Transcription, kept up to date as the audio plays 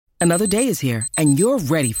Another day is here, and you're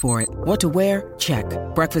ready for it. What to wear? Check.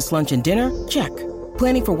 Breakfast, lunch, and dinner? Check.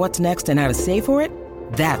 Planning for what's next and how to save for it?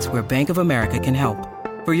 That's where Bank of America can help.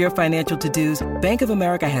 For your financial to-dos, Bank of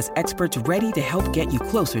America has experts ready to help get you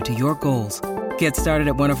closer to your goals. Get started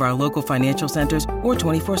at one of our local financial centers or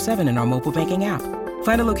 24/7 in our mobile banking app.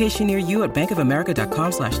 Find a location near you at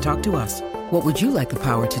bankofamerica.com/talktous. What would you like the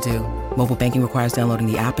power to do? Mobile banking requires downloading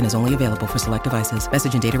the app and is only available for select devices.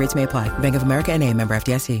 Message and data rates may apply. Bank of America N.A., member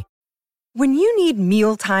FDIC. When you need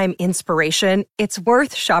mealtime inspiration, it's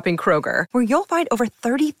worth shopping Kroger, where you'll find over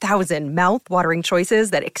 30,000 mouth-watering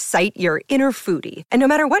choices that excite your inner foodie. And no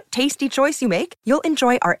matter what tasty choice you make, you'll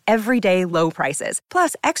enjoy our everyday low prices,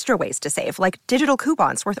 plus extra ways to save, like digital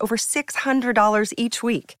coupons worth over $600 each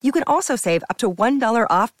week. You can also save up to $1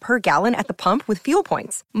 off per gallon at the pump with fuel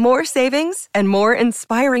points. More savings and more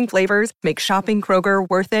inspiring flavors make shopping Kroger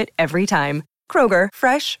worth it every time. Kroger,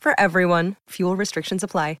 fresh for everyone. Fuel restrictions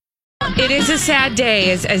apply. It is a sad day,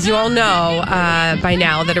 as you all know by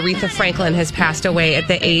now, that Aretha Franklin has passed away at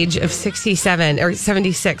the age of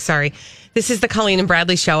 76. Sorry. This is the Colleen and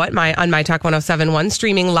Bradley Show on My Talk 1071,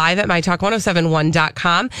 streaming live at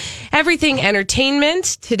mytalk1071.com. Everything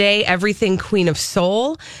Entertainment. Today, everything Queen of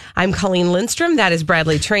Soul. I'm Colleen Lindstrom. That is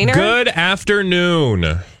Bradley Traynor. Good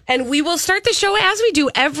afternoon. And we will start the show as we do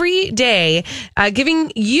every day,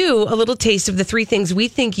 giving you a little taste of the three things we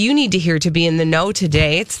think you need to hear to be in the know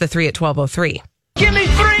today. It's the 3 at 12:03. Give me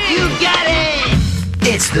 3! You got it!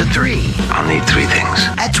 It's the 3. I'll need 3 things.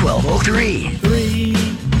 At 12:03. 3,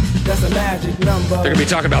 that's a magic number. They're going to be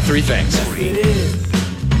talking about 3 things. Yes, it is.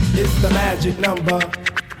 It's the magic number.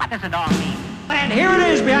 What does it all mean? And here it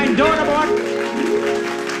is behind door number 1.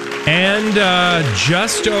 And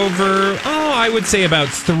just over, I would say about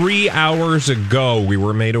 3 hours ago, we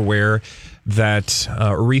were made aware that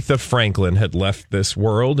Aretha Franklin had left this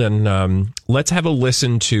world. And let's have a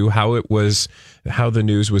listen to how the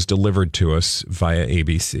news was delivered to us via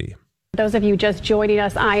ABC. Those of you just joining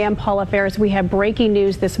us, I am Paula Ferris. We have breaking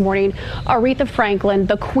news this morning. Aretha Franklin,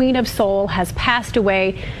 the Queen of Soul, has passed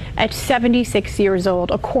away at 76 years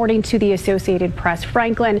old, according to the Associated Press.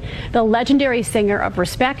 Franklin, the legendary singer of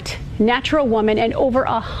Respect, Natural Woman, and over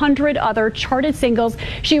 100 other charted singles.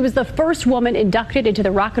 She was the first woman inducted into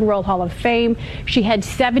the Rock and Roll Hall of Fame. She had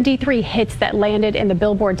 73 hits that landed in the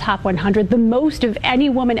Billboard Top 100, the most of any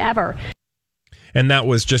woman ever. And that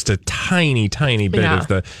was just a tiny bit of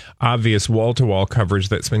the obvious wall-to-wall coverage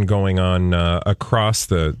that's been going on across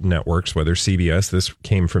the networks, whether CBS, this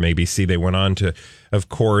came from ABC. They went on to, of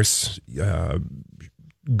course,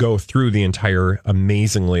 go through the entire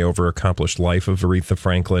amazingly over-accomplished life of Aretha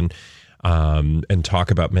Franklin and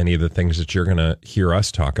talk about many of the things that you're going to hear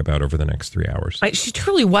us talk about over the next 3 hours. She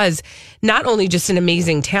truly was not only just an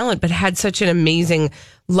amazing talent, but had such an amazing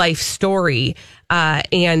life story.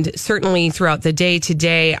 And certainly throughout the day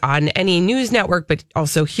today on any news network, but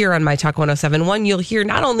also here on My Talk 1071, you'll hear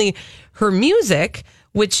not only her music,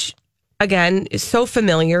 which again is so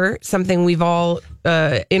familiar, something we've all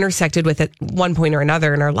intersected with at one point or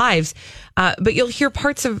another in our lives, but you'll hear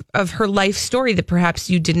parts of her life story that perhaps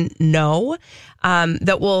you didn't know,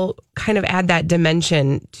 that will kind of add that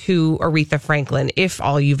dimension to Aretha Franklin if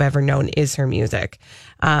all you've ever known is her music.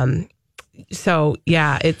 So,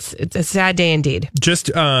 yeah, it's a sad day indeed. Just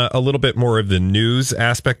a little bit more of the news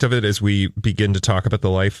aspect of it as we begin to talk about the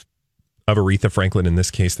life of Aretha Franklin, in this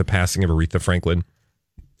case, the passing of Aretha Franklin.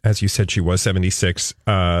 As you said, she was 76.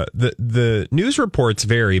 The news reports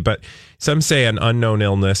vary, but some say an unknown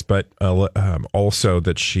illness, but also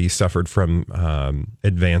that she suffered from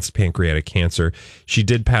advanced pancreatic cancer. She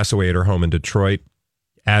did pass away at her home in Detroit.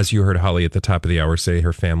 As you heard Holly at the top of the hour say,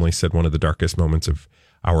 her family said one of the darkest moments of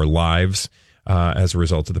our lives as a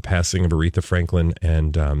result of the passing of Aretha Franklin.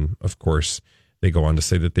 And of course, they go on to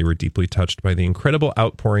say that they were deeply touched by the incredible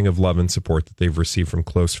outpouring of love and support that they've received from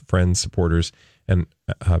close friends, supporters, and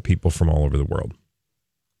people from all over the world.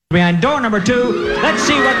 Behind door number 2, let's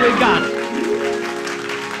see what we've got.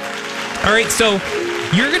 All right, so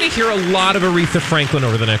you're going to hear a lot of Aretha Franklin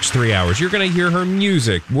over the next 3 hours. You're going to hear her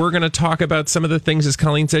music. We're going to talk about some of the things, as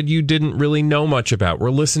Colleen said, you didn't really know much about.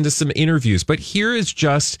 We'll listen to some interviews. But here is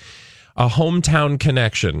just a hometown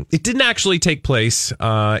connection. It didn't actually take place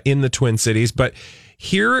in the Twin Cities, but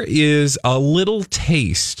here is a little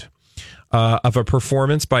taste of a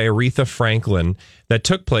performance by Aretha Franklin that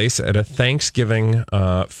took place at a Thanksgiving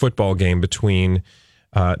football game between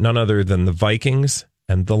none other than the Vikings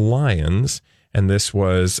and the Lions. And this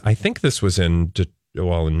was, I think this was in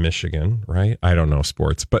Michigan, right? I don't know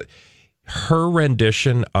sports, but her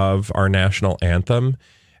rendition of our national anthem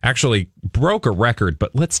actually broke a record.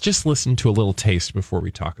 But let's just listen to a little taste before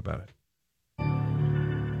we talk about it.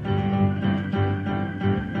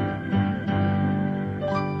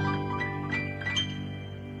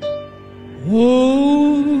 Oh,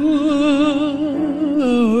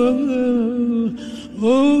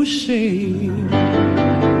 say,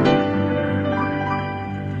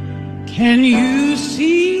 can you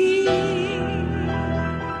see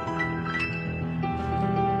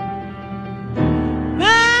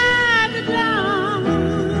by the dawn's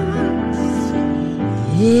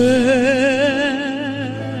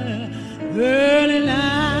early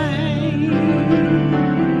light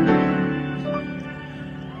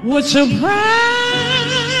what surprise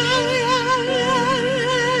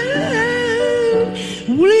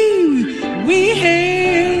we hail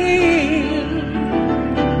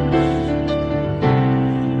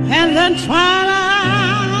and the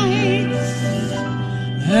twilight's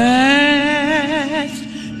fast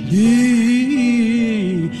gleaming.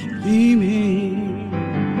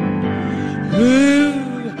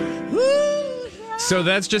 So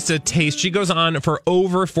that's just a taste. She goes on for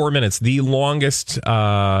over 4 minutes, the longest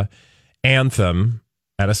anthem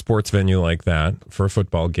at a sports venue like that for a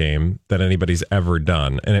football game that anybody's ever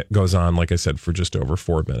done. And it goes on, like I said, for just over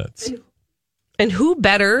 4 minutes. And who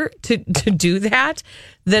better to do that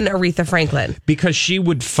than Aretha Franklin? Because she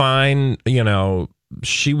would find,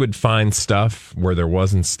 stuff where there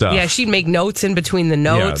wasn't stuff. Yeah, she'd make notes in between the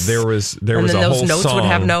notes. Yeah, there was a whole those notes song would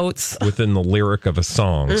have notes within the lyric of a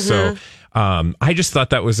song. Mm-hmm. So I just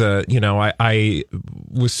thought that was I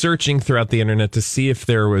was searching throughout the internet to see if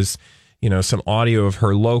there was some audio of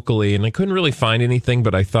her locally, and I couldn't really find anything,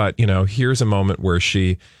 but I thought, here's a moment where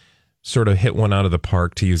she sort of hit one out of the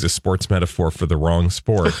park, to use a sports metaphor, for the wrong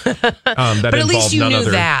sport. That but at least you none knew other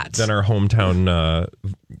that. Than our hometown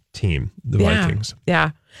team, the Vikings.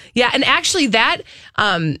 Yeah. And actually that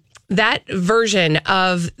version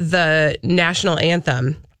of the national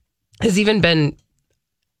anthem has even been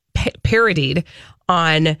parodied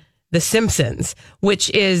on The Simpsons, which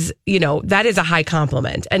is, that is a high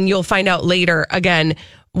compliment. And you'll find out later, again,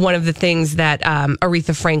 one of the things that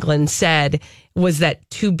Aretha Franklin said was that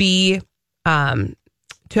to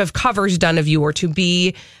have covers done of you, or to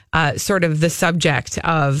be sort of the subject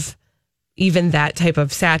of even that type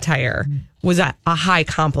of satire, was a high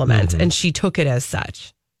compliment. Mm-hmm. And she took it as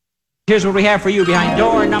such. Here's what we have for you behind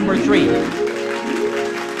door number 3.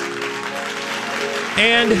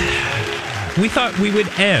 And we thought we would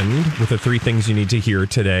end with the 3 things you need to hear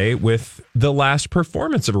today with the last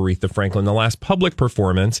performance of Aretha Franklin, the last public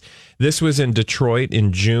performance. This was in Detroit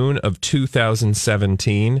in June of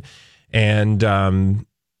 2017. And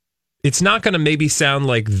it's not going to maybe sound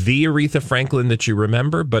like the Aretha Franklin that you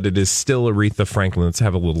remember, but it is still Aretha Franklin. Let's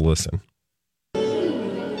have a little listen.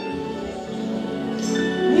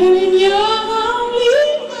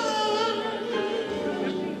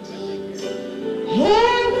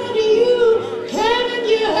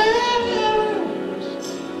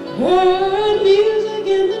 Heard music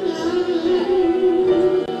in the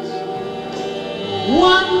night,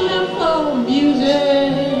 wonderful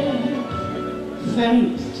music,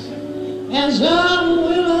 faint as a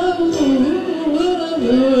willow,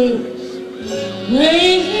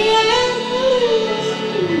 crazy as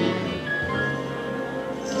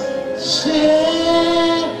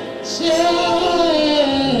sad.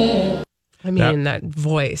 I mean, that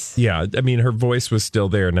voice. Yeah, I mean, her voice was still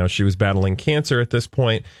there. Now, she was battling cancer at this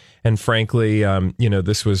point. And frankly,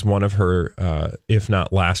 this was one of her, if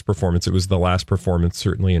not last performance, it was the last performance,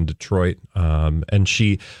 certainly in Detroit. And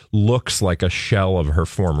she looks like a shell of her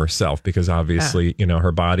former self, because obviously,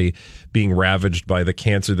 her body being ravaged by the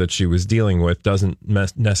cancer that she was dealing with doesn't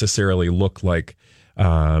necessarily look like, the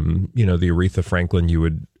Aretha Franklin you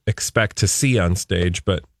would expect to see on stage.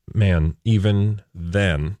 But man, even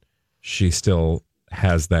then, she still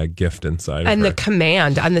has that gift inside of her. And the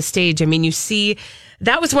command on the stage. I mean, you see,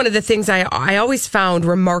 that was one of the things I always found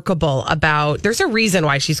remarkable about, there's a reason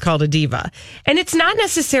why she's called a diva. And it's not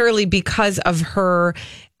necessarily because of her,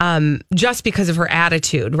 just because of her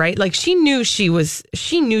attitude, right? Like she knew she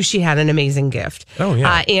had an amazing gift. Oh,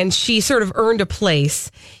 yeah. And she sort of earned a place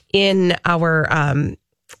in our,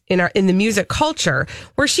 in the music culture,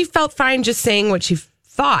 where she felt fine just saying what she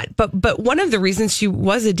thought. But one of the reasons she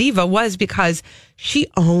was a diva was because she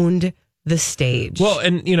owned the stage. Well,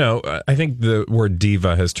 and I think the word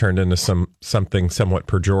diva has turned into something somewhat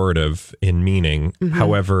pejorative in meaning. Mm-hmm.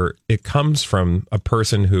 However, it comes from a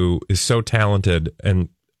person who is so talented and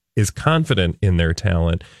is confident in their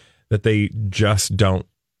talent that they just don't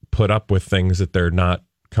put up with things that they're not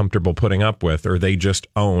comfortable putting up with, or they just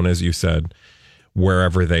own, as you said,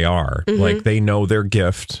 wherever they are. Mm-hmm. Like they know their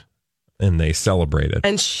gift and they celebrate it.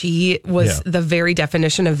 And she was the very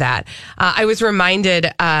definition of that. I was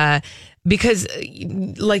reminded, because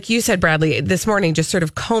like you said, Bradley, this morning, just sort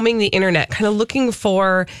of combing the internet, kind of looking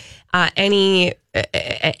for anything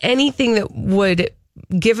that would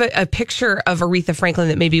give a picture of Aretha Franklin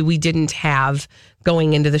that maybe we didn't have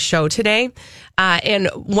going into the show today. And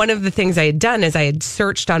one of the things I had done is I had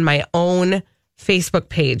searched on my own Facebook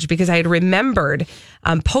page because I had remembered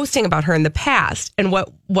posting about her in the past. And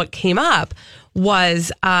what came up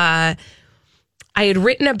was I had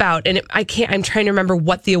written about, and I'm trying to remember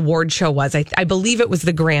what the award show was. I believe it was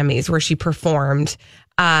the Grammys where she performed.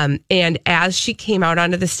 And as she came out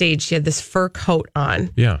onto the stage, she had this fur coat on.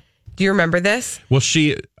 Yeah. Do you remember this? Well,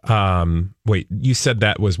 wait, you said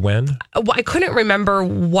that was when? Well, I couldn't remember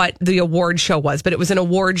what the award show was, but it was an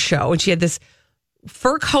award show. And she had this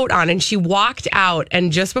fur coat on and she walked out.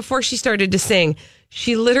 And just before she started to sing,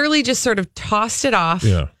 she literally just sort of tossed it off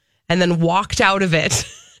and then walked out of it.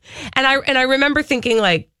 And I remember thinking,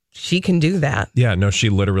 like, she can do that. Yeah, no, she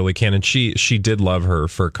literally can. And she did love her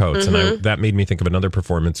fur coats. And that made me think of another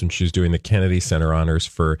performance when she was doing the Kennedy Center honors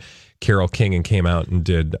for Carole King and came out and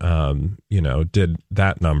did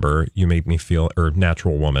that number, You Made Me Feel, or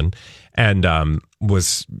Natural Woman. And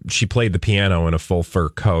she played the piano in a full fur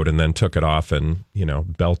coat and then took it off and,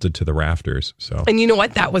 belted to the rafters. So, and you know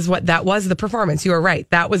what? That was the performance. You were right.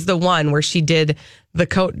 That was the one where she did the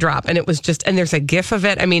coat drop. And it was just, and there's a gif of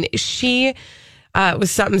it. I mean, she was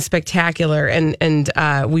something spectacular. And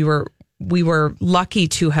we were lucky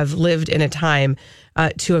to have lived in a time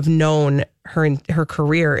to have known her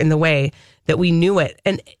career in the way that we knew it.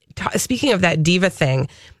 And speaking of that diva thing,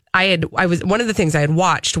 one of the things I had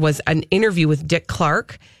watched was an interview with Dick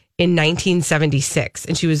Clark in 1976,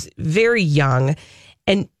 and she was very young,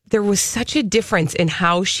 and there was such a difference in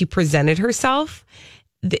how she presented herself,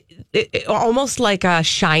 almost like a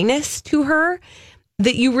shyness to her,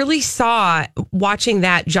 that you really saw watching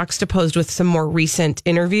that juxtaposed with some more recent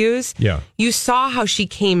interviews. Yeah, you saw how she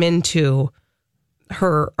came into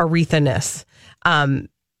her Aretha-ness.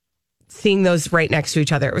 Seeing those right next to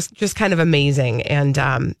each other, it was just kind of amazing. And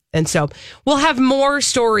so we'll have more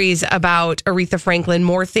stories about Aretha Franklin,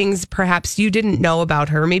 more things perhaps you didn't know about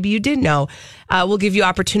her. Maybe you did know. We'll give you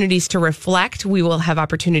opportunities to reflect. We will have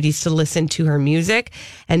opportunities to listen to her music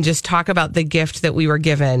and just talk about the gift that we were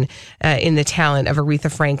given in the talent of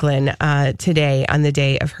Aretha Franklin today on the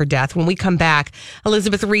day of her death. When we come back,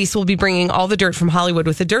 Elizabeth Reese will be bringing all the dirt from Hollywood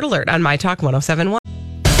with a Dirt Alert on My Talk 107.1.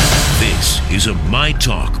 This is a My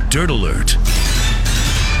Talk Dirt Alert.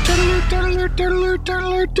 Dirt Alert, Dirt Alert, Dirt Alert, Dirt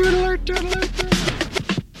Alert, Dirt Alert, Dirt Alert.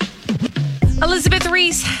 Elizabeth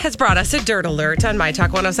Reese has brought us a Dirt Alert on My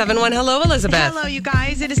Talk 107.1. Hello, Elizabeth. Hello, you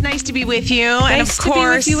guys. It is nice to be with you. Nice and of to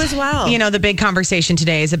course, be with you as well. You know, the big conversation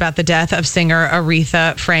today is about the death of singer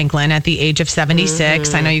Aretha Franklin at the age of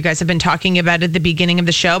 76. I know you guys have been talking about it at the beginning of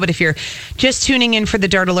the show, but if you're just tuning in for the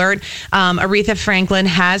Dirt Alert, Aretha Franklin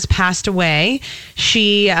has passed away.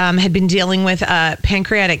 She had been dealing with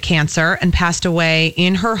pancreatic cancer and passed away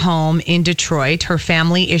in her home in Detroit. Her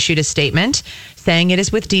family issued a statement saying it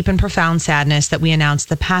is with deep and profound sadness that we announce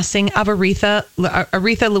the passing of Aretha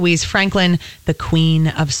Louise Franklin, the Queen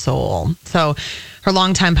of Soul. So her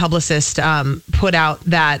longtime publicist put out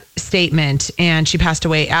that statement, and she passed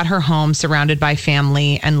away at her home surrounded by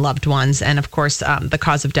family and loved ones. And of course, the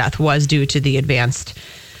cause of death was due to the advanced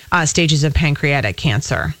stages of pancreatic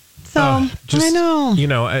cancer. So, I know. You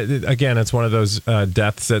know, again, it's one of those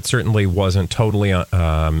deaths that certainly wasn't totally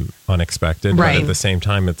unexpected. Right. But at the same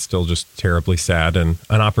time, it's still just terribly sad and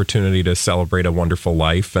an opportunity to celebrate a wonderful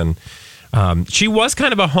life. And she was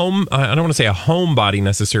kind of a I don't want to say a homebody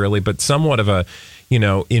necessarily, but somewhat of a,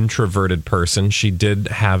 introverted person. She did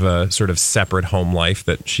have a sort of separate home life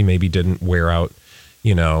that she maybe didn't wear out,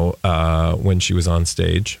 when she was on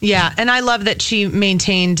stage. Yeah. And I love that she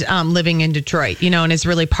maintained living in Detroit, and is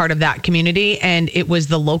really part of that community. And it was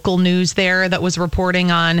the local news there that was reporting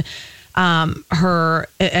on her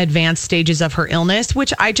advanced stages of her illness,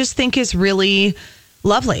 which I just think is really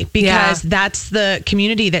lovely because that's the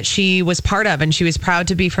community that she was part of. And she was proud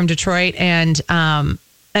to be from Detroit.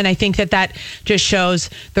 And I think that just shows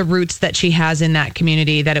the roots that she has in that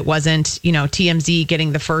community, that it wasn't, TMZ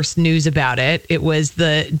getting the first news about it. It was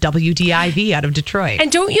the WDIV out of Detroit. And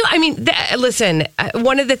don't you, listen,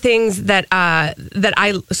 one of the things that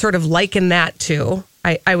I sort of liken that to,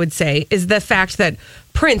 I would say, is the fact that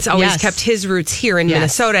Prince always kept his roots here in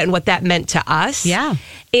Minnesota and what that meant to us. Yeah.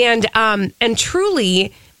 And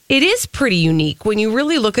truly, it is pretty unique when you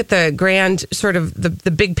really look at the grand sort of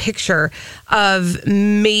the big picture of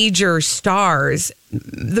major stars.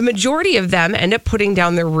 The majority of them end up putting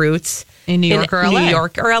down their roots in New York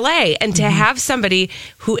or LA. And to have somebody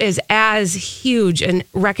who is as huge and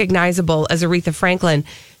recognizable as Aretha Franklin.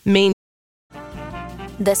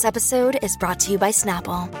 This episode is brought to you by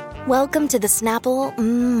Snapple. Welcome to the Snapple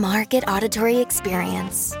Market Auditory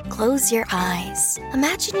Experience. Close your eyes.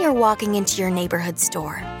 Imagine you're walking into your neighborhood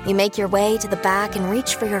store. You make your way to the back and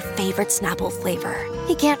reach for your favorite Snapple flavor.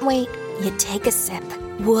 You can't wait. You take a sip.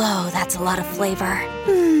 Whoa, that's a lot of flavor.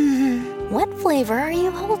 What flavor are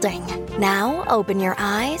you holding? Now open your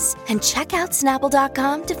eyes and check out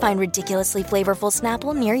Snapple.com to find ridiculously flavorful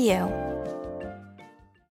Snapple near you.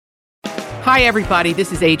 Hi, everybody.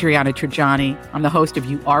 This is Adriana Trajani. I'm the host of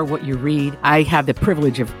You Are What You Read. I have the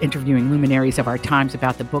privilege of interviewing luminaries of our times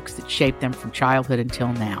about the books that shaped them from childhood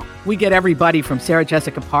until now. We get everybody from Sarah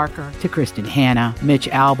Jessica Parker to Kristen Hanna, Mitch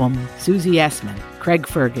Albom, Susie Essman, Craig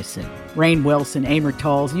Ferguson, Rainn Wilson, Amor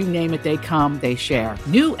Tolls, you name it, they come, they share.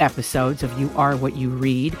 New episodes of You Are What You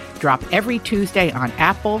Read drop every Tuesday on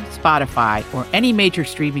Apple, Spotify, or any major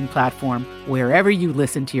streaming platform wherever you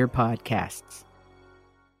listen to your podcasts.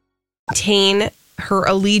 Maintain her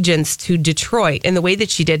allegiance to Detroit in the way that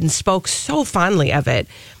she did and spoke so fondly of it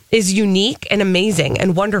is unique and amazing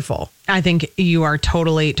and wonderful. I think you are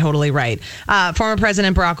totally, totally right. Former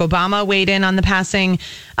President Barack Obama weighed in on the passing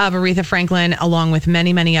of Aretha Franklin, along with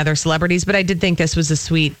many, many other celebrities. But I did think this was a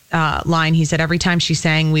sweet line. He said, every time she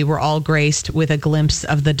sang, we were all graced with a glimpse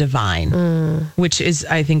of the divine, which is,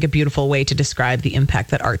 I think, a beautiful way to describe the impact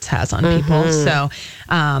that arts has on people. So,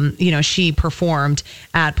 she performed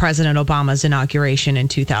at President Obama's inauguration in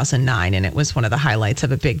 2009, and it was one of the highlights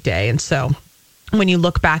of a big day. And so when you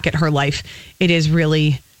look back at her life, it is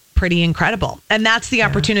really pretty incredible. And that's the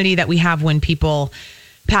opportunity that we have when people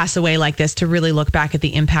pass away like this, to really look back at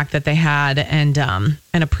the impact that they had and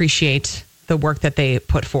appreciate the work that they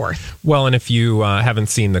put forth. Well, and if you haven't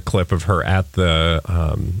seen the clip of her at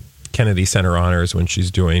the Kennedy Center Honors when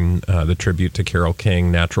she's doing the tribute to Carole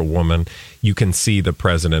King, Natural Woman, you can see the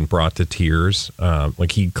president brought to tears.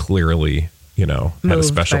 Like he clearly had a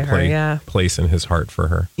special place in his heart for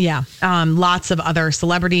her. Yeah. Lots of other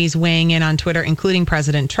celebrities weighing in on Twitter, including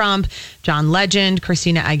President Trump, John Legend,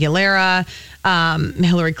 Christina Aguilera,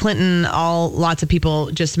 Hillary Clinton, lots of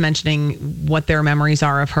people just mentioning what their memories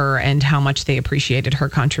are of her and how much they appreciated her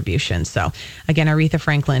contribution. So again, Aretha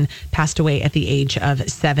Franklin passed away at the age of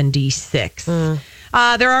 76.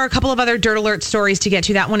 There are a couple of other Dirt Alert stories to get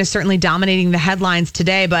to. That one is certainly dominating the headlines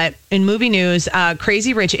today. But in movie news,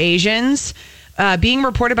 Crazy Rich Asians being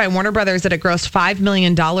reported by Warner Brothers that it grossed $5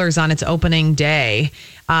 million on its opening day.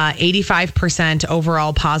 85%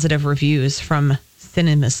 overall positive reviews from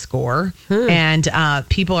CinemaScore. And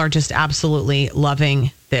people are just absolutely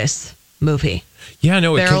loving this movie. Yeah,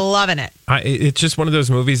 no, they're loving it. It's just one of those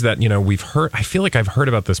movies that, we've heard. I feel like I've heard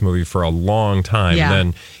about this movie for a long time. Yeah.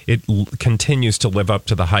 And then it continues to live up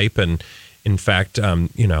to the hype. And in fact,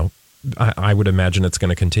 I would imagine it's going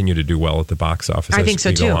to continue to do well at the box office. I think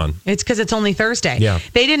so too. Go on. It's because it's only Thursday. Yeah.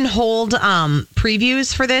 They didn't hold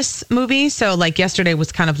previews for this movie. So like yesterday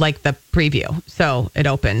was kind of like the preview. So it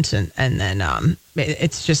opened and then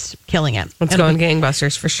it's just killing it. It's going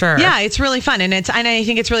gangbusters for sure. Yeah, it's really fun. And I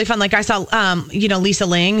think it's really fun. Like I saw, Lisa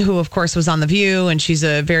Ling, who of course was on The View, and she's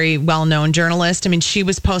a very well-known journalist. I mean, she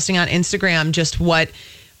was posting on Instagram just what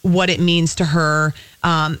it means to her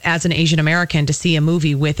as an Asian American to see a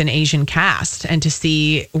movie with an Asian cast and to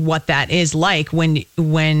see what that is like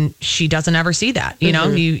when she doesn't ever see that.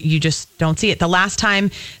 You just don't see it. The last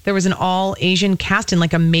time there was an all Asian cast in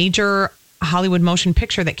like a major Hollywood motion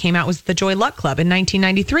picture that came out was The Joy Luck Club in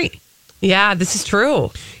 1993. Yeah, this is true.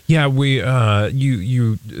 Yeah, we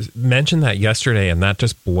you mentioned that yesterday, and that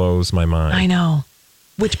just blows my mind. I know.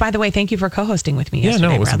 Which, by the way, thank you for co-hosting with me yesterday,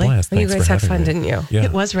 no, it was Bradley. a blast. You guys had fun, didn't you? Yeah.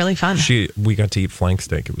 It was really fun. We got to eat flank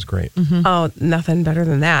steak. It was great. Mm-hmm. Oh, nothing better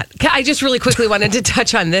than that. I just really quickly wanted to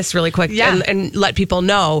touch on this really quick and let people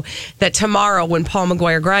know that tomorrow when Paul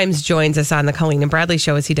McGuire-Grimes joins us on the Colleen and Bradley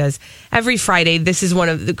show, as he does every Friday, this is one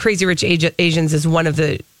of the Crazy Rich Asians is one of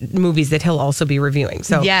the movies that he'll also be reviewing.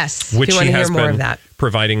 So yes, which if you want he to hear has more been of that.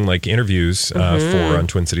 Providing like interviews for on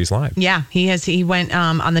Twin Cities Live. Yeah, he has. He went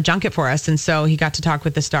on the junket for us, and so he got to talk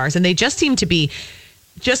with the stars, and they just seem to be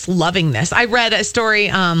just loving this. I read a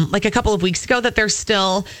story like a couple of weeks ago that they're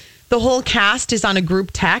still. The whole cast is on a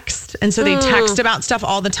group text, and so they text about stuff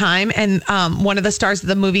all the time. And one of the stars of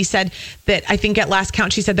the movie said that I think at last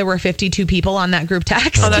count, she said there were 52 people on that group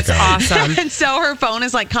text. Oh, that's awesome. And so her phone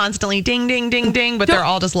is like constantly ding, ding, ding, ding, but they're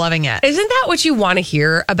all just loving it. Isn't that what you want to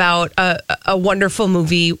hear about a wonderful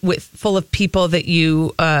movie full of people that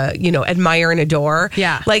you, admire and adore?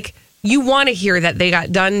 Yeah. Like, you want to hear that they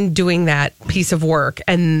got done doing that piece of work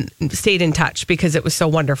and stayed in touch because it was so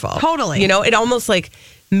wonderful. Totally. It almost like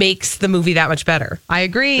makes the movie that much better. I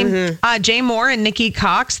agree. Jay Moore and Nikki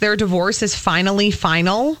Cox, their divorce is finally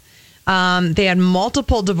final. They had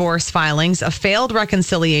multiple divorce filings, a failed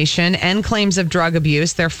reconciliation, and claims of drug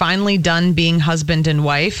abuse. They're finally done being husband and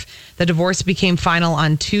wife. The divorce became final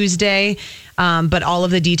on Tuesday, but all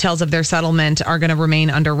of the details of their settlement are going to remain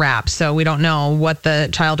under wraps. So we don't know what the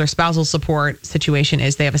child or spousal support situation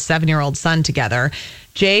is. They have a 7-year-old son together.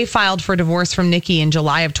 Jay filed for divorce from Nikki in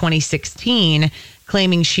July of 2016,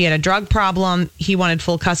 claiming she had a drug problem. He wanted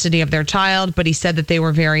full custody of their child, but he said that they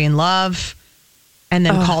were very in love, and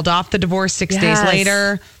then called off the divorce 6 days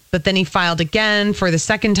later. But then he filed again for the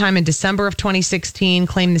second time in December of 2016,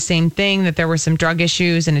 claimed the same thing, that there were some drug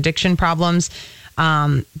issues and addiction problems.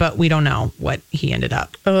 But we don't know what he ended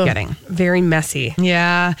up getting. Very messy.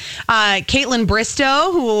 Yeah. Caitlin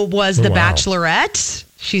Bristow, who was the Bachelorette.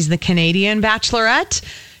 She's the Canadian Bachelorette.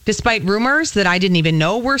 Despite rumors that I didn't even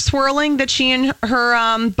know were swirling that she and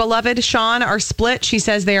her beloved Sean are split, she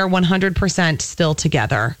says they are 100% still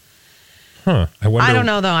together. Huh. I don't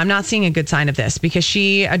know, though. I'm not seeing a good sign of this because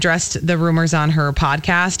she addressed the rumors on her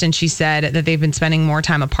podcast, and she said that they've been spending more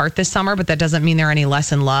time apart this summer, but that doesn't mean they're any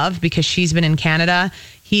less in love because she's been in Canada.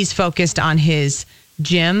 He's focused on his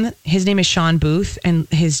gym. His name is Sean Booth, and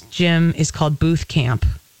his gym is called Booth Camp.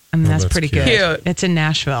 I mean, that's pretty cute. good. It's in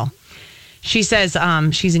Nashville. She says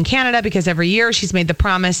she's in Canada because every year she's made the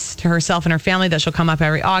promise to herself and her family that she'll come up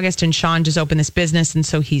every August, and Sean just opened this business, and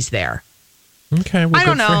so he's there. Okay, well,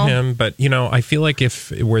 good for him. But, I feel like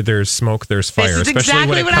where there's smoke, there's fire. This is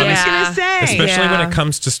exactly what I was going to say. Especially when it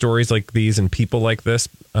comes to stories like these and people like this.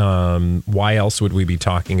 Why else would we be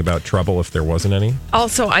talking about trouble if there wasn't any?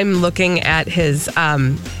 Also, I'm looking at his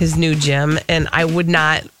new gym, and I would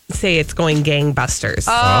not say it's going gangbusters.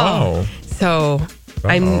 Oh. So...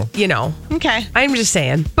 I'm, Okay. I'm just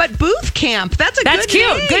saying. But Booth Camp, that's cute.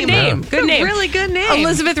 Name. Good name. Good name. Really good name.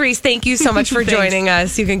 Elizabeth Reese, thank you so much for joining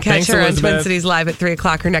us. You can catch her on Twin Cities Live at 3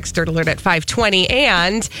 o'clock. Her next Dirt Alert at 5:20.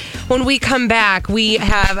 And when we come back, we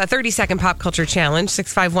have a 30-second pop culture challenge,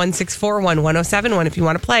 651-641-1071 if you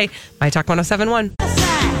want to play. My Talk 1071.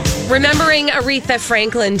 Remembering Aretha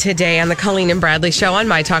Franklin today on the Colleen and Bradley Show on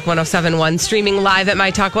My Talk 1071, streaming live at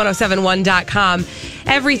MyTalk1071.com.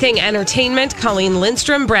 Everything Entertainment, Colleen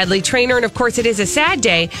Lindstrom, Bradley Traynor, and of course it is a sad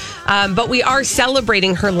day, but we are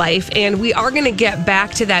celebrating her life, and we are going to get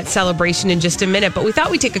back to that celebration in just a minute, but we thought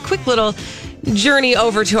we'd take a quick little journey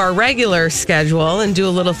over to our regular schedule and do a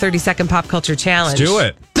little 30-second pop culture challenge. Let's do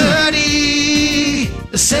it.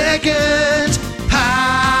 30-second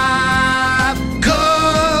pop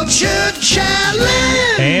culture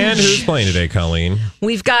challenge. And who's playing today, Colleen?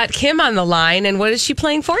 We've got Kim on the line, and what is she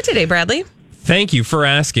playing for today, Bradley? Thank you for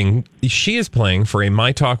asking. She is playing for a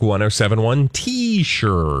My Talk 1071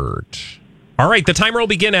 t-shirt. All right, the timer will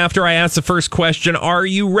begin after I ask the first question. Are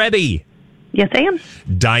you ready? Yes, I am.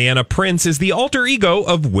 Diana Prince is the alter ego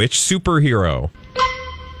of which superhero?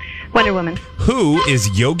 Wonder Woman. Who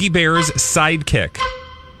is Yogi Bear's sidekick?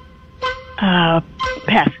 Pass.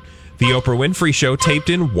 The Oprah Winfrey Show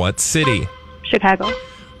taped in what city? Chicago.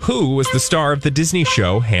 Who was the star of the Disney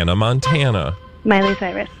show Hannah Montana? Miley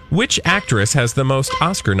Cyrus. Which actress has the most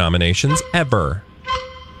Oscar nominations ever?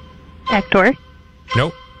 Actor.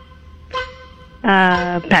 Nope.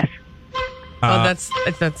 Pass. That's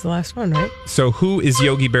the last one, right? So who is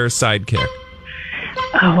Yogi Bear's sidekick?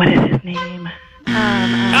 Oh, what is his name?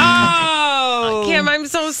 Kim, I'm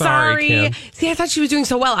so sorry. Kim. See, I thought she was doing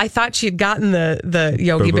so well. I thought she had gotten the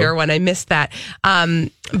Yogi Bear one. I missed that.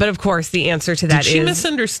 But of course, the answer to that is... Did she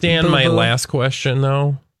misunderstand my last question,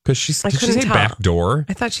 though? Because did she say back door?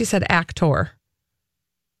 I thought she said actor.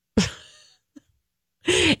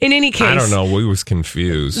 In any case... I don't know. We was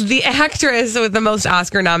confused. The actress with the most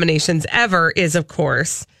Oscar nominations ever is, of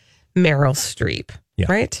course, Meryl Streep. Yeah.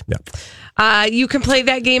 Right? Yeah. You can play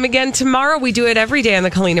that game again tomorrow. We do it every day on the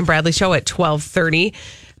Colleen and Bradley Show at 12:30.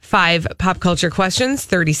 5 pop culture questions,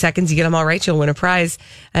 30 seconds. You get them all right, you'll win a prize.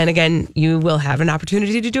 And again, you will have an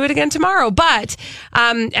opportunity to do it again tomorrow. But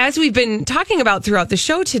as we've been talking about throughout the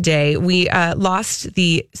show today, we lost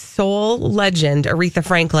the soul legend, Aretha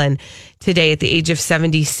Franklin, today at the age of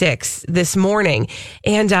 76 this morning.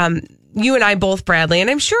 And you and I both, Bradley, and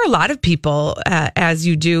I'm sure a lot of people, as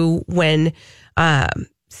you do when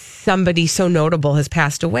somebody so notable has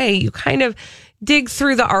passed away, you kind of dig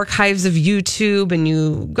through the archives of YouTube and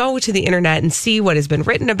you go to the internet and see what has been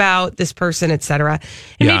written about this person, etc.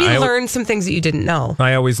 And maybe learn some things that you didn't know.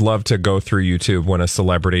 I always love to go through YouTube when a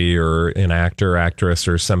celebrity or an actor, actress,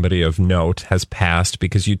 or somebody of note has passed,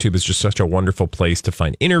 because YouTube is just such a wonderful place to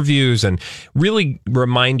find interviews and really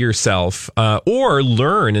remind yourself or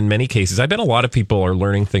learn in many cases. I bet a lot of people are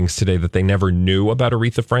learning things today that they never knew about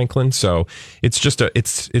Aretha Franklin. So it's just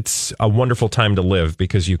it's a wonderful time to live,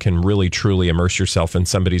 because you can really truly immerse immerse yourself in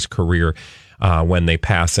somebody's career when they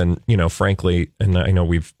pass. And, frankly, and I know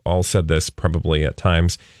we've all said this probably at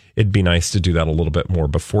times, it'd be nice to do that a little bit more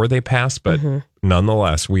before they pass. But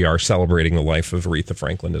nonetheless, we are celebrating the life of Aretha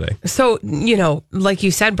Franklin today. So, like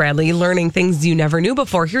you said, Bradley, learning things you never knew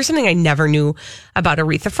before. Here's something I never knew about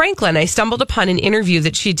Aretha Franklin. I stumbled upon an interview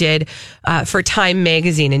that she did for Time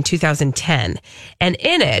magazine in 2010. And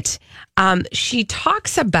in it, she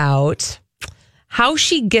talks about how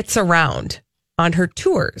she gets around on her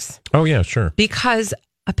tours. Oh, yeah, sure. Because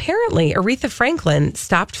apparently Aretha Franklin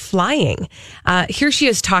stopped flying. Here she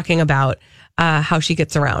is talking about how she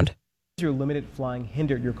gets around. Your limited flying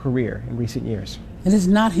hindered your career in recent years? It has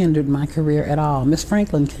not hindered my career at all. Miss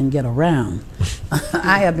Franklin can get around.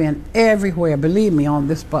 I have been everywhere, believe me, on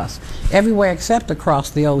this bus. Everywhere except across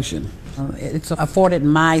the ocean. It's afforded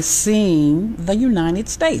my seeing the United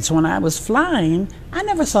States. When I was flying, I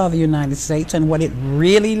never saw the United States and what it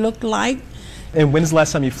really looked like. And when's the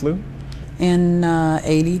last time you flew? In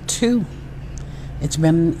 82. It's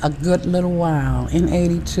been a good little while, in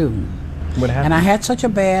 82. What happened? And I had such a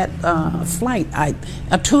bad flight. A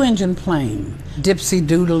 2-engine plane, dipsy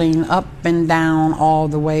doodling up and down all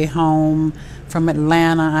the way home from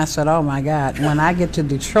Atlanta. I said, oh my God, when I get to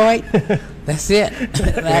Detroit, that's it.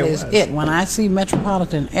 That is it. When I see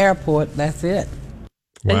Metropolitan Airport, that's it.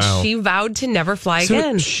 Wow. And she vowed to never fly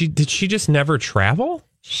again. Did she just never travel?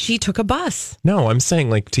 She took a bus. No, I'm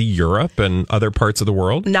saying like to Europe and other parts of the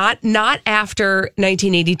world. Not after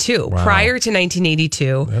 1982. Wow. Prior to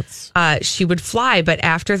 1982, she would fly. But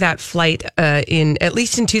after that flight, at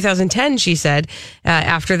least in 2010, she said,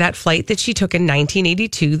 after that flight that she took in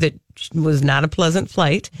 1982, that was not a pleasant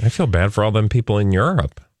flight. I feel bad for all them people in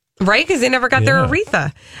Europe. Right, because they never got their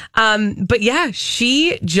Aretha. But yeah,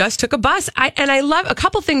 she just took a bus. I love a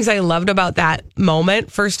couple things I loved about that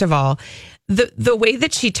moment. First of all, the way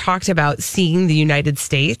that she talked about seeing the United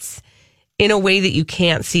States in a way that you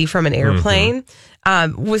can't see from an airplane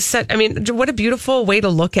was such, what a beautiful way to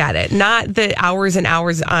look at it. Not the hours and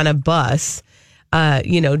hours on a bus,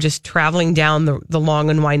 just traveling down the long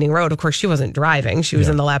and winding road. Of course, she wasn't driving. She was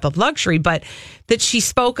in the lap of luxury, but that she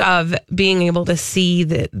spoke of being able to see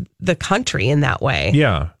the country in that way.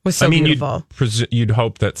 Yeah. Was so beautiful. You'd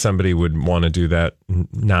hope that somebody would want to do that,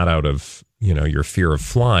 not out of, your fear of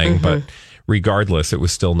flying, but regardless, it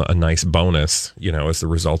was still a nice bonus, as the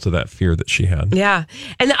result of that fear that she had. Yeah.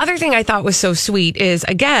 And the other thing I thought was so sweet is,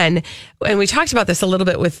 again, and we talked about this a little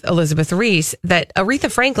bit with Elizabeth Reese, that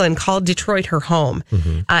Aretha Franklin called Detroit her home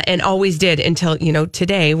and always did until,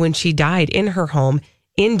 today when she died in her home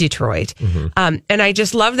in Detroit. And I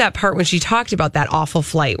just love that part when she talked about that awful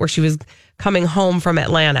flight where she was coming home from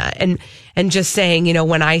Atlanta and just saying,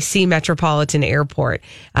 when I see Metropolitan Airport,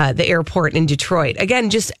 the airport in Detroit, again,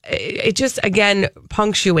 it just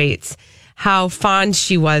punctuates how fond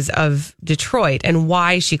she was of Detroit and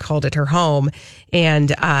why she called it her home, and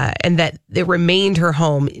that it remained her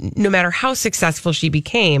home no matter how successful she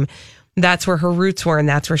became. That's where her roots were, and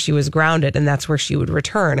that's where she was grounded, and that's where she would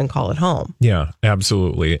return and call it home. Yeah,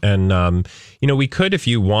 absolutely. And, we could, if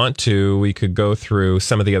you want to, we could go through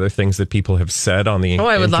some of the other things that people have said on the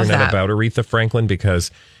internet about Aretha Franklin,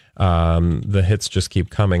 because the hits just keep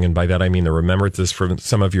coming. And by that, I mean the remembrances from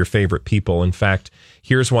some of your favorite people. In fact,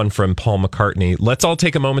 here's one from Paul McCartney. Let's all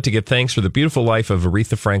take a moment to give thanks for the beautiful life of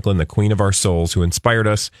Aretha Franklin, the queen of our souls, who inspired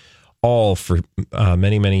us all for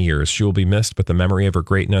many, many years. She will be missed, but the memory of her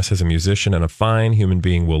greatness as a musician and a fine human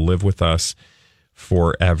being will live with us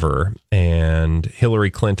forever. And Hillary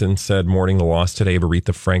Clinton said, mourning the loss today of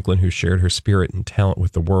Aretha Franklin, who shared her spirit and talent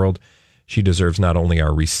with the world. She deserves not only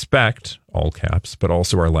our respect, all caps, but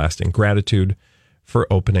also our lasting gratitude for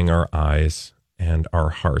opening our eyes and our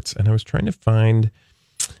hearts. And I was trying to find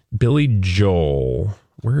Billy Joel.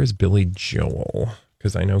 Where is Billy Joel?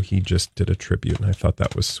 Because I know he just did a tribute, and I thought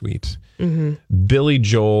that was sweet. Billy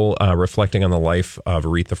Joel, reflecting on the life of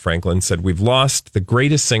Aretha Franklin, said, we've lost the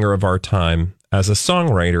greatest singer of our time. As a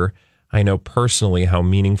songwriter, I know personally how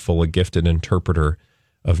meaningful a gifted interpreter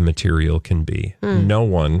of material can be. No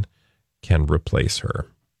one can replace her.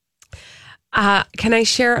 Can I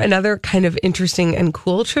share another kind of interesting and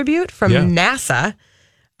cool tribute from NASA,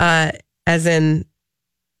 as in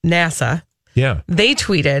NASA? Yeah. They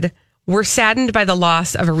tweeted, we're saddened by the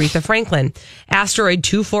loss of Aretha Franklin. Asteroid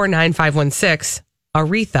 249516,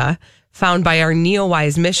 Aretha, found by our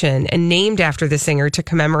Neowise mission and named after the singer to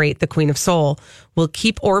commemorate the Queen of Soul, will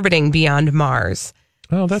keep orbiting beyond Mars.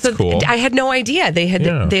 Oh, that's cool. I had no idea. They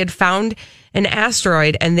had found an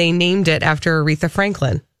asteroid and they named it after Aretha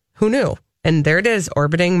Franklin. Who knew? And there it is,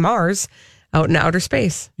 orbiting Mars out in outer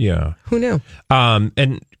space. Yeah. Who knew?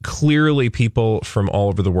 And clearly people from all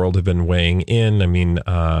over the world have been weighing in. I mean,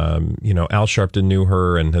 Al Sharpton knew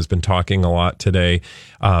her and has been talking a lot today.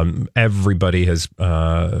 Everybody has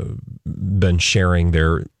been sharing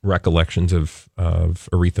their recollections of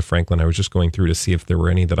Aretha Franklin. I was just going through to see if there were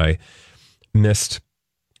any that I missed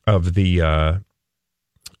of the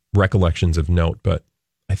recollections of note, but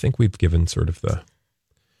I think we've given sort of the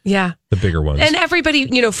bigger ones. And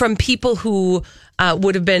everybody, from people who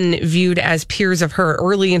would have been viewed as peers of her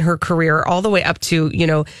early in her career, all the way up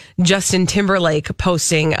to, Justin Timberlake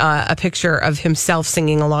posting a picture of himself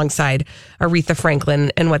singing alongside Aretha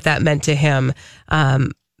Franklin and what that meant to him.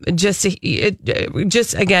 It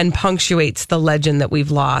just again punctuates the legend that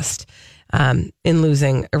we've lost in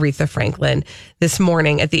losing Aretha Franklin this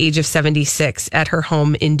morning at the age of 76 at her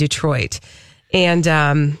home in Detroit. And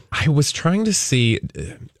I was trying to see.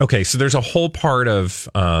 Okay, so there's a whole part of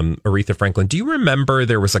Aretha Franklin. Do you remember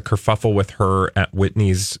there was a kerfuffle with her at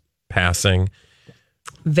Whitney's passing?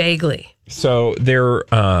 Vaguely. So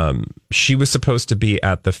she was supposed to be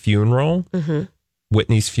at the funeral,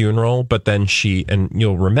 Whitney's funeral, but then and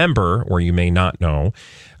you'll remember, or you may not know,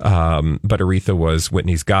 but Aretha was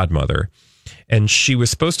Whitney's godmother. And she was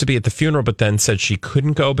supposed to be at the funeral, but then said she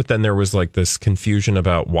couldn't go. But then there was like this confusion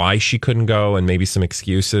about why she couldn't go and maybe some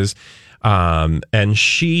excuses. And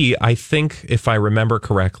she, I think, if I remember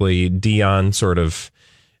correctly, Dion sort of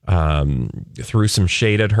threw some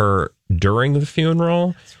shade at her during the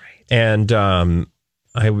funeral. That's right. And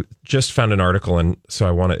I just found an article, and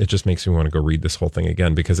so it just makes me want to go read this whole thing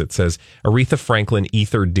again, because it says Aretha Franklin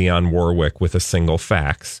ethered Dionne Warwick with a single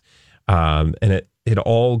fax. And it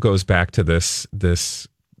all goes back to this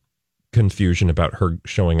confusion about her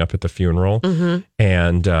showing up at the funeral.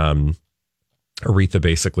 And Aretha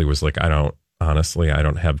basically was like, I don't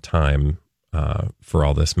have time for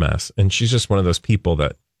all this mess. And she's just one of those people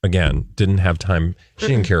that, again, didn't have time. She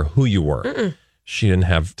didn't care who you were. She didn't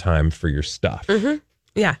have time for your stuff.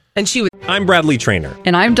 Yeah. And she was. I'm Bradley Trainer.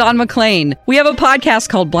 And I'm Don McClain. We have a podcast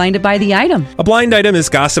called Blinded by the Item. A blind item is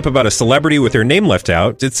gossip about a celebrity with their name left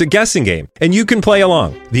out. It's a guessing game, and you can play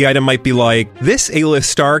along. The item might be like, this A-list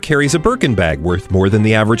star carries a Birkin bag worth more than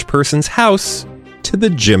the average person's house to the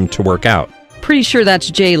gym to work out. Pretty sure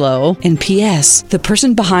that's J-Lo. And P.S. the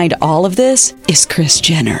person behind all of this is Kris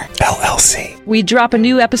Jenner, LLC. We drop a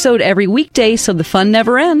new episode every weekday so the fun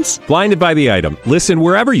never ends. Blinded by the Item. Listen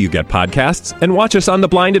wherever you get podcasts and watch us on the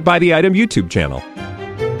Blinded by the Item YouTube channel.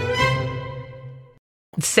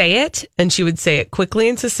 Say it, and she would say it quickly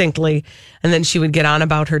and succinctly, and then she would get on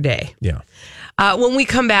about her day. Yeah. When we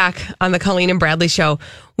come back on the Colleen and Bradley Show,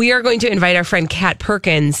 we are going to invite our friend Kat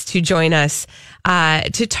Perkins to join us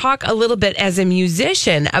to talk a little bit as a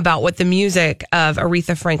musician about what the music of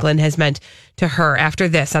Aretha Franklin has meant to her after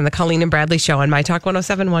this on the Colleen and Bradley Show on My Talk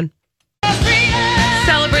 107.1.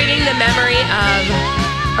 Celebrating the memory of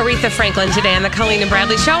Aretha Franklin today on the Colleen and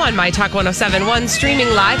Bradley Show on My Talk 107.1, streaming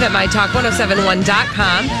live at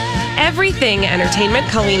MyTalk1071.com. Everything Entertainment,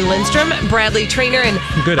 Colleen Lindstrom, Bradley Trainer, and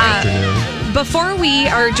good afternoon. Before we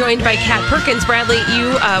are joined by Kat Perkins, Bradley, you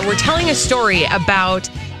were telling a story about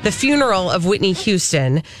the funeral of Whitney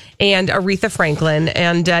Houston and Aretha Franklin,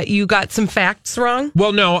 and you got some facts wrong?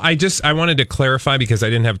 Well, no, I wanted to clarify because I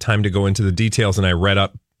didn't have time to go into the details, and I read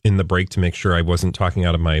up in the break to make sure I wasn't talking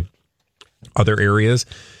out of my other areas.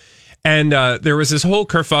 And there was this whole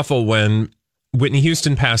kerfuffle when Whitney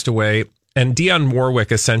Houston passed away, and Dionne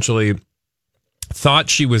Warwick essentially thought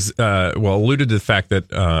she was, alluded to the fact that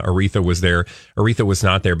Aretha was there. Aretha was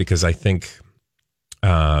not there because I think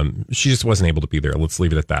she just wasn't able to be there. Let's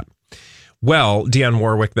leave it at that. Well, Dionne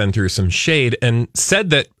Warwick then threw some shade and said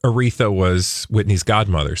that Aretha was Whitney's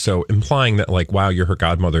godmother. So implying that, like, wow, you're her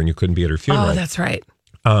godmother and you couldn't be at her funeral. Oh, that's right.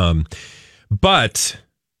 But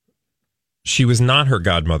she was not her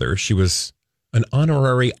godmother. She was an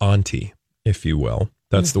honorary auntie, if you will.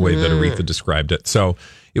 That's the way that Aretha described it. So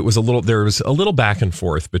there was a little back and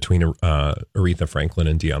forth between Aretha Franklin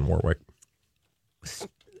and Dionne Warwick.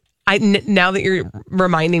 Now that you're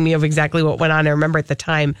reminding me of exactly what went on, I remember at the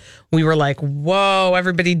time we were like, whoa,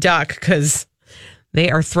 everybody duck, because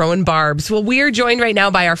they are throwing barbs. Well, we are joined right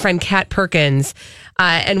now by our friend Kat Perkins,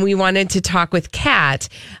 and we wanted to talk with Kat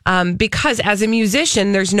because as a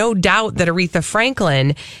musician, there's no doubt that Aretha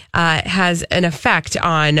Franklin has an effect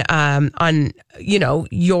on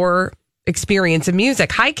your experience of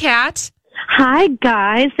music. Hi, Kat. Hi,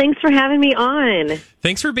 guys. Thanks for having me on.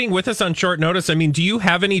 Thanks for being with us on short notice. I mean, do you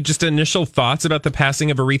have any just initial thoughts about the passing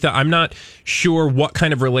of Aretha? I'm not sure what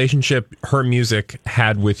kind of relationship her music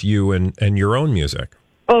had with you and your own music.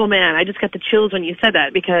 Oh, man, I just got the chills when you said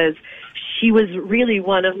that because she was really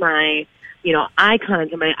one of my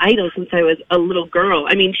icons and my idols since I was a little girl.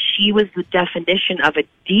 I mean, she was the definition of a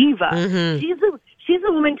diva. Mm-hmm. She's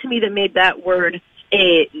the woman to me that made that word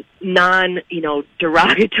a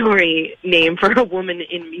derogatory name for a woman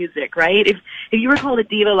in music, right? If you were called a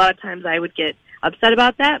diva, a lot of times I would get upset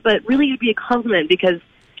about that, but really it'd be a compliment because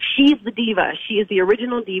she's the diva. She is the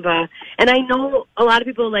original diva. And I know a lot of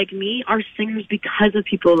people like me are singers because of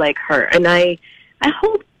people like her. And I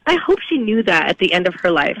hope she knew that at the end of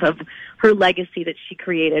her life, of her legacy that she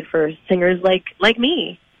created for singers like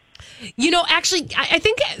me. Actually, I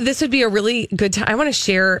think this would be a really good time. I want to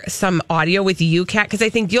share some audio with you, Kat, because I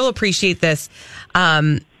think you'll appreciate this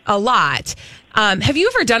a lot. Have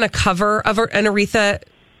you ever done a cover of an Aretha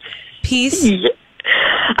piece?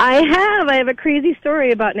 I have. I have a crazy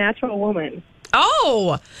story about Natural Woman.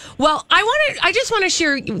 Oh, well, I just want to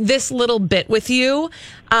share this little bit with you.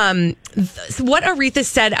 What Aretha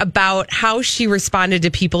said about how she responded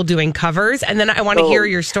to people doing covers, and then I want to hear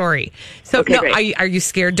your story. So, okay, are you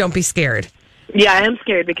scared? Don't be scared. Yeah, I am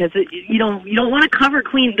scared because you don't want to cover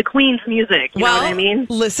the Queen's music. You know what I mean?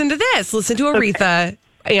 Listen to this. Listen to Aretha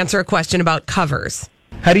answer a question about covers.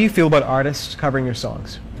 How do you feel about artists covering your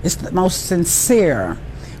songs? It's the most sincere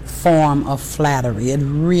form of flattery. It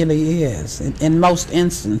really is. In most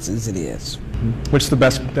instances, it is. What's the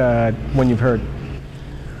best one you've heard?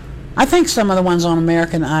 I think some of the ones on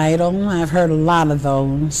American Idol. I've heard a lot of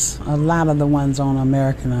those. A lot of the ones on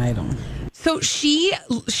American Idol. So she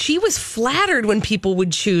was flattered when people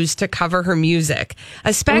would choose to cover her music,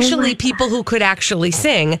 especially people who could actually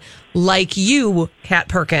sing, like you, Kat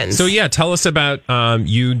Perkins. So yeah, tell us about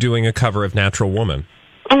you doing a cover of Natural Woman.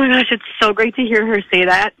 Oh my gosh, it's so great to hear her say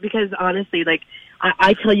that because honestly, like,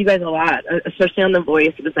 I tell you guys a lot, especially on The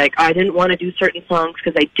Voice. It was like, I didn't want to do certain songs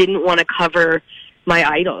because I didn't want to cover my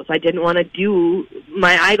idols. I didn't want to do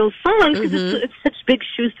my idol songs because it's such big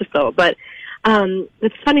shoes to fill. But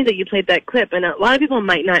it's funny that you played that clip, and a lot of people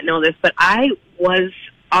might not know this, but I was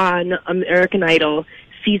on American Idol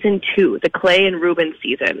season 2, the Clay and Ruben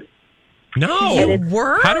season.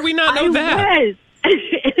 No, how do we not know that? Was.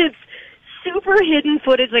 It's super hidden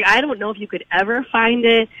footage. Like, I don't know if you could ever find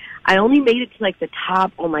it. I only made it to like the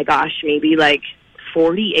top, oh my gosh, maybe like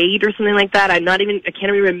 48 or something like that. I can't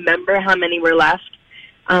even remember how many were left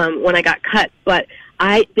when I got cut. But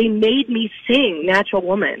they made me sing Natural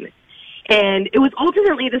Woman. And it was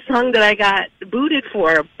ultimately the song that I got booted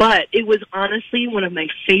for, but it was honestly one of my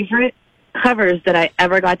favorite covers that I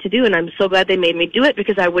ever got to do. And I'm so glad they made me do it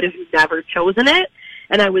because I would have never chosen it.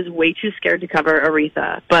 And I was way too scared to cover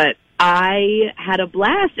Aretha. But I had a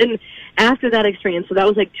blast. And after that experience, so that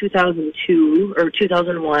was like 2002 or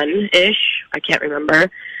 2001-ish, I can't remember,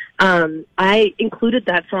 I included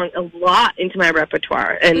that song a lot into my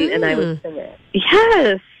repertoire, and I would sing it.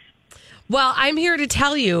 Yes. Well, I'm here to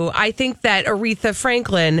tell you, I think that Aretha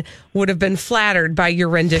Franklin would have been flattered by your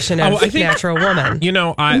rendition of Natural Woman. You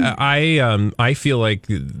know, I feel like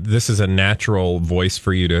this is a natural voice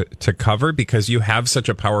for you to cover because you have such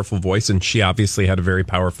a powerful voice, and she obviously had a very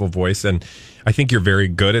powerful voice, and I think you're very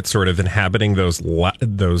good at sort of inhabiting those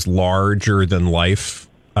larger than life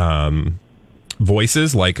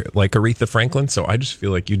voices like Aretha Franklin. So I just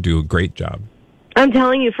feel like you do a great job. I'm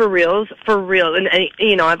telling you, for real. And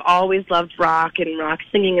you know, I've always loved rock and rock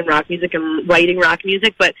singing and rock music and writing rock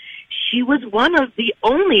music, but she was one of the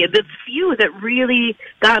few that really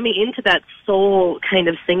got me into that soul kind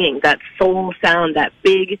of singing, that soul sound, that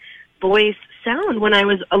big voice sound when I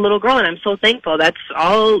was a little girl, and I'm so thankful. That's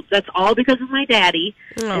all because of my daddy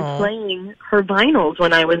and playing her vinyls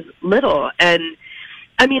when I was little. And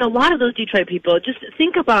I mean, a lot of those Detroit people, just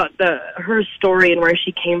think about her story and where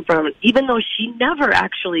she came from, even though she never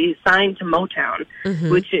actually signed to Motown,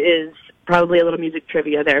 which is probably a little music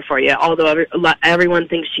trivia there for you, although everyone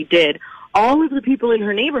thinks she did. All of the people in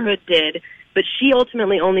her neighborhood did, but she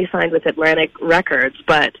ultimately only signed with Atlantic Records,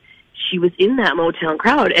 but she was in that Motown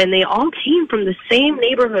crowd, and they all came from the same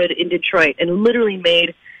neighborhood in Detroit and literally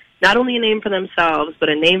made not only a name for themselves, but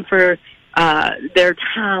a name for their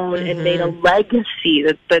town and made a legacy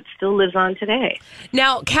that still lives on today.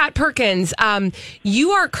 Now, Kat Perkins,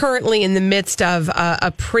 you are currently in the midst of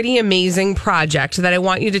a pretty amazing project that I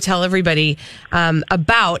want you to tell everybody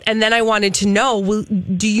about. And then I wanted to know, will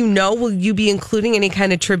you be including any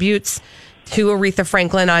kind of tributes to Aretha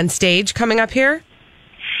Franklin on stage coming up here?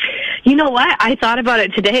 You know what? I thought about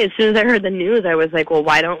it today. As soon as I heard the news, I was like, well,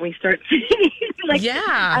 why don't we start singing?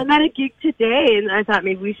 I'm at a gig today, and I thought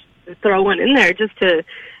maybe we should throw one in there just to,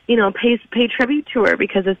 you know, pay tribute to her,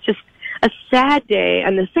 because it's just a sad day.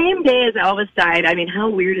 And the same day as Elvis died, I mean, how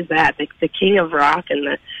weird is that? The king of rock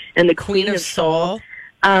and the queen of soul.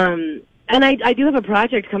 I And I do have a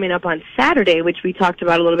project coming up on Saturday, which we talked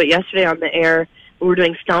about a little bit yesterday on the air. We're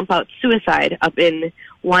doing Stomp Out Suicide up in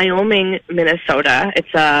Wyoming, Minnesota.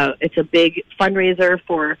 It's a big fundraiser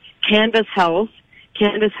for Canvas Health.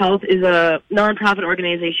 Canvas Health is a nonprofit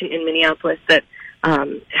organization in Minneapolis that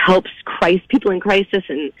helps people in crisis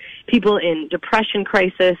and people in depression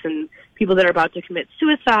crisis and people that are about to commit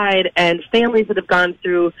suicide and families that have gone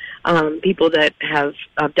through people that have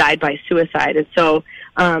died by suicide. And so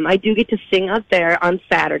I do get to sing up there on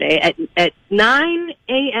Saturday at 9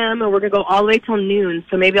 a.m. and we're going to go all the way till noon.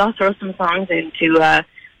 So maybe I'll throw some songs in to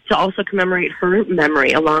also commemorate her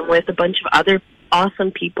memory along with a bunch of other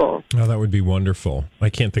awesome people. Oh, that would be wonderful. I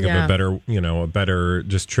can't think of a better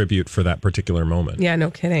just tribute for that particular moment. Yeah,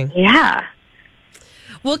 no kidding. Yeah.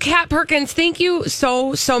 Well, Kat Perkins, thank you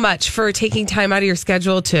so much for taking time out of your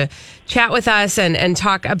schedule to chat with us and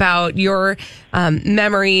talk about your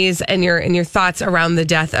memories and your thoughts around the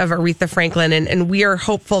death of Aretha Franklin. And we are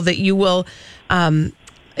hopeful that you will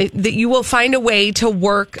find a way to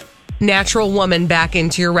work Natural Woman back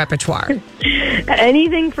into your repertoire.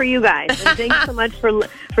 Anything for you guys. And thanks so much for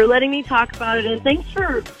letting me talk about it. And thanks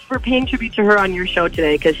for paying tribute to her on your show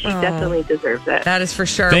today, because she definitely deserves it. That is for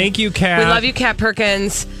sure. Thank you, Kat. We love you, Kat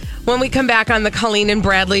Perkins. When we come back on the Colleen and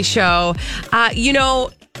Bradley show, there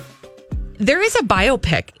is a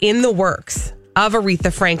biopic in the works of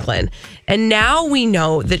Aretha Franklin. And now we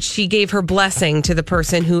know that she gave her blessing to the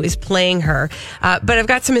person who is playing her. But I've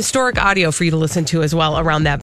got some historic audio for you to listen to as well around that